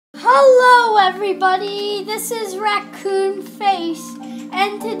Hello everybody, this is Racoon Face,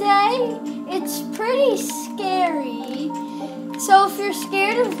 and today it's pretty scary. So if you're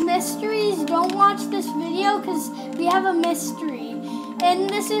scared of mysteries, don't watch this video because we have a mystery. And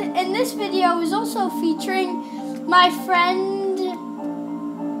this video is also featuring my friend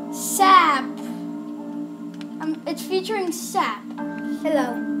Sap. It's featuring Sap.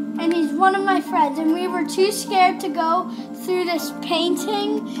 Hello. And he's one of my friends, and we were too scared to go through this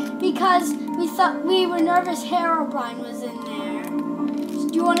painting because we were nervous Herobrine was in there. So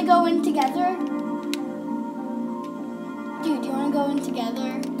do you want to go in together? Dude, do you want to go in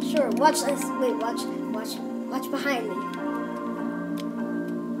together? Sure. Watch this. Wait. Watch behind me.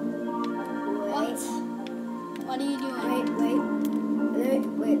 Wait. What are you doing?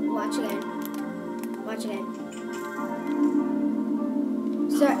 Wait. Watch again.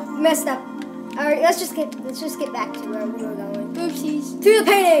 Sorry, messed up. All right, let's just get back to where we were going. Oopsies. To the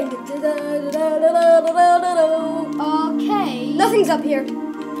painting. Okay. Nothing's up here.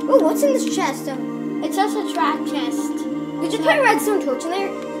 Oh, what's in this chest? It's just a track chest. Did you put a redstone torch in there?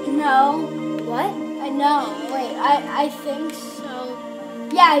 No. What? I know. Wait, I think so.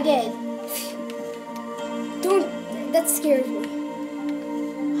 Yeah, I did. That scares me.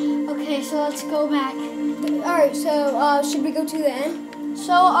 Okay, so let's go back. All right, so should we go to the end?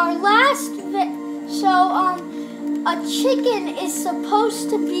 So our last a chicken is supposed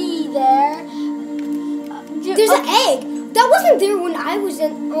to be there. There's an egg. That wasn't there when I was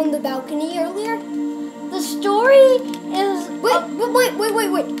on the balcony earlier. The story is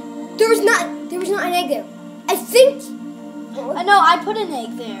Wait. There was not an egg there. I think. I know I put an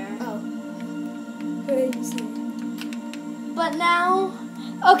egg there. Oh. But now,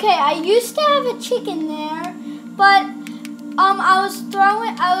 okay, I used to have a chicken there, but I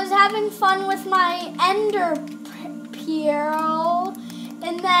was having fun with my ender pearl,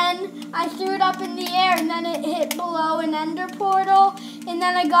 and then I threw it up in the air, and then it hit below an ender portal, and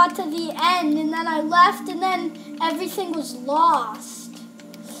then I got to the end, and then I left, and then everything was lost.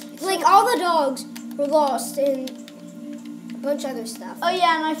 Like all the dogs were lost and a bunch of other stuff. Oh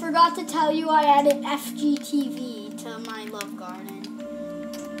yeah, and I forgot to tell you I added FGTV to my love garden.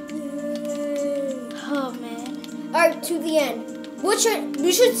 Oh man. Alright, to the end.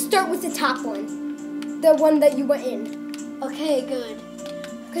 We should start with the top one. The one that you went in. Okay, good.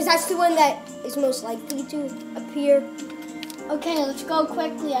 Because that's the one that is most likely to appear. Okay, let's go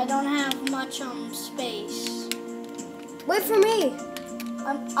quickly. I don't have much space. Wait for me.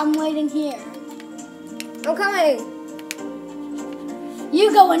 I'm waiting here. I'm coming.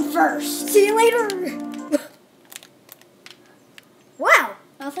 You go in first. See you later. Wow.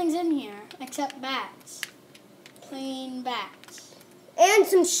 Nothing's in here except bats. Plain bats. And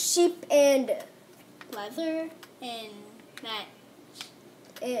some sheep and leather and that.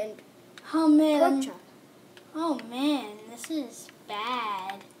 And oh man. Pork chop. Oh man, this is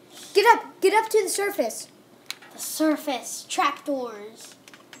bad. Get up to the surface. The surface. Trapdoors.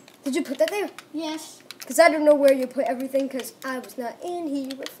 Did you put that there? Yes. Because I don't know where you put everything because I was not in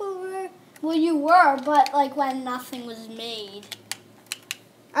here before. Well, you were, but like when nothing was made.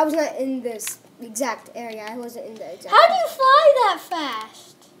 I was not in this exact area. I wasn't in the exact How do you fly that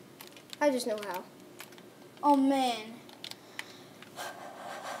fast? I just know how. Oh, man.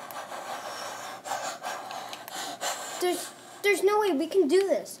 There's no way we can do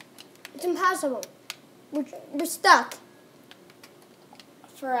this. It's impossible. We're stuck.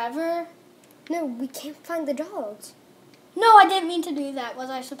 Forever? No, we can't find the dogs. No, I didn't mean to do that. Was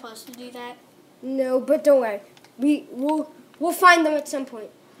I supposed to do that? No, but don't worry. We'll find them at some point.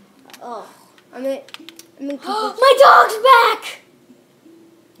 Oh, I mean my dog's back!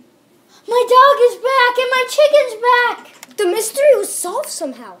 My dog is back and my chicken's back! The mystery was solved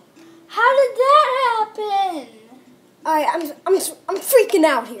somehow. How did that happen? Alright, I'm freaking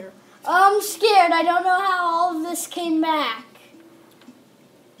out here. I'm scared. I don't know how all of this came back.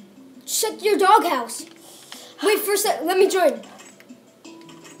 Check your doghouse. Wait, first let me join.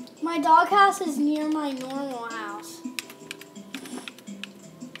 My doghouse is near my normal house.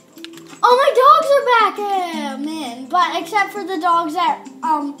 Oh, my dogs are back! Oh, man. But except for the dogs that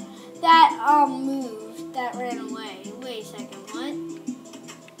moved, that ran away. Wait a second, what?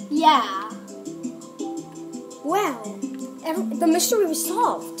 Yeah. Wow. The mystery was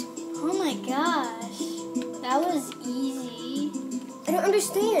solved. Oh my gosh. That was easy. I don't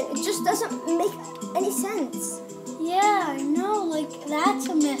understand. It just doesn't make any sense. Yeah, I know. Like, that's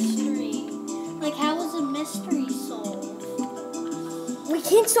a mystery. Like, how was a mystery solved? We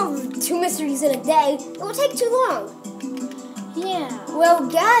can't solve 2 mysteries in a day. It will take too long. Yeah. Well,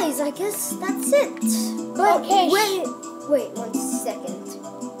 guys, I guess that's it. But okay. wait 1 second.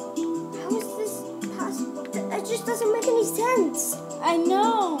 I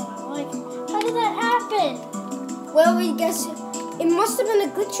know. Like, how did that happen? Well, I guess it must have been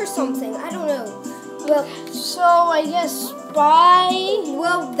a glitch or something. I don't know. Well, so I guess bye.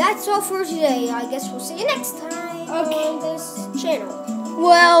 Well, that's all for today. I guess we'll see you next time on this channel.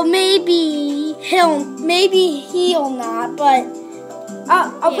 Well, maybe he'll not, but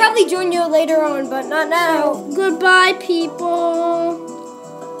I'll probably join you later on, but not now. Goodbye, people.